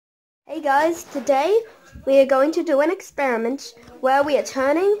Hey guys, today we are going to do an experiment where we are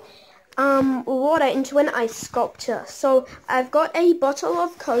turning water into an ice sculpture. So I've got a bottle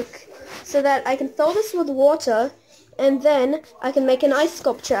of Coke so that I can fill this with water and then I can make an ice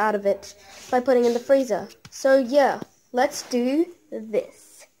sculpture out of it by putting it in the freezer. So yeah, let's do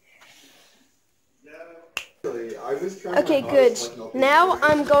this. Okay, good. Now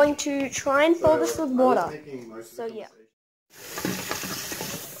I'm going to try and fill this with water. So yeah.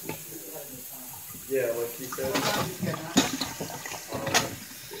 Yeah, like she said.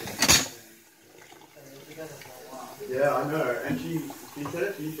 Yeah, I know. And she said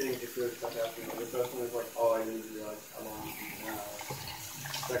a few things just really stuck out to me. The first one was like, oh, I didn't realize how long you can now.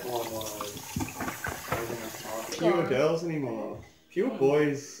 Second one was, I don't think I'm smart. Fewer girls anymore. Fewer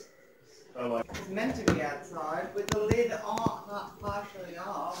boys are like... It's meant to be outside with the lid on, partially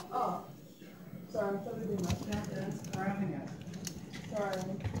off. Oh. Sorry, I'm totally doing my sentence. Cramming it. Sorry.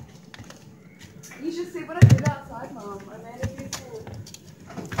 You should see what I did outside, Mom. I made a beautiful.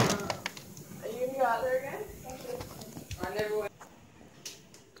 Are you gonna go out there again? I never went.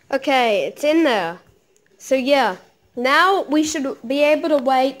 Okay, it's in there. So yeah, now we should be able to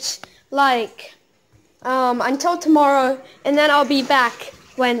wait like until tomorrow, and then I'll be back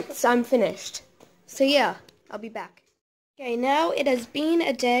once I'm finished. So yeah, I'll be back. Okay, now it has been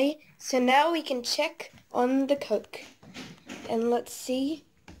a day, so now we can check on the Coke, and let's see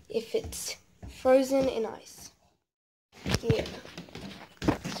if it's frozen in ice. Yeah.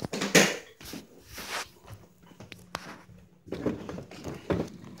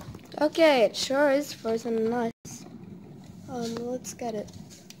 Okay, it sure is frozen in ice. Let's get it.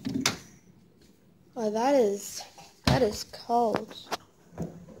 Oh, that is cold.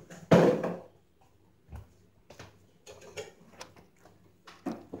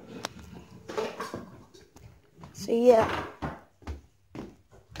 So yeah.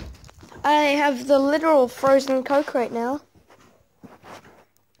 I have the literal frozen Coke right now.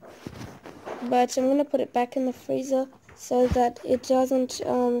 But I'm gonna put it back in the freezer so that it doesn't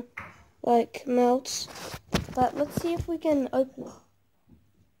like melt. But let's see if we can open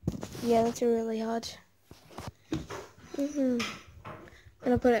it. Yeah, that's really hard. I'm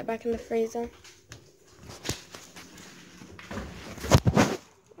gonna put it back in the freezer.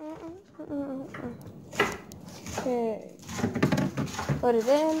 Okay, put it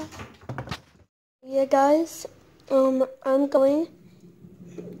in. Yeah, guys. I'm going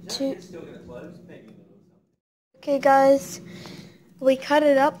to. Okay, guys. We cut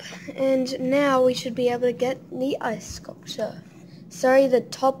it up, and now we should be able to get the ice sculpture. Sorry the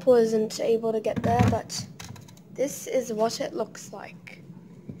top wasn't able to get there, but this is what it looks like.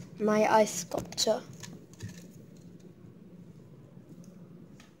 My ice sculpture.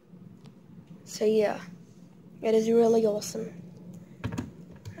 So yeah, it is really awesome.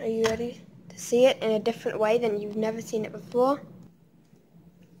 Are you ready to see it in a different way than you've never seen it before?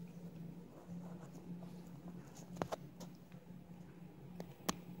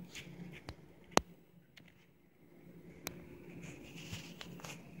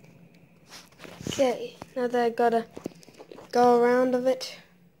 Okay, now that I gotta go around of it,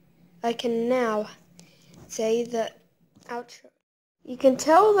 I can now say the outro. You can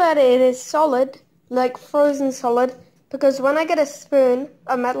tell that it is solid, like frozen solid, because when I get a spoon,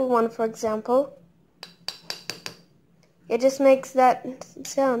 a metal one for example, it just makes that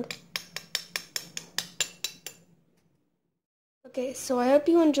sound. Okay, so I hope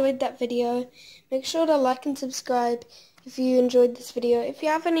you enjoyed that video. Make sure to like and subscribe if you enjoyed this video. If you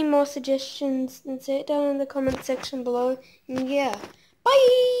have any more suggestions, then say it down in the comment section below. And yeah,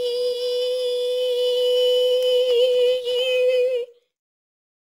 bye!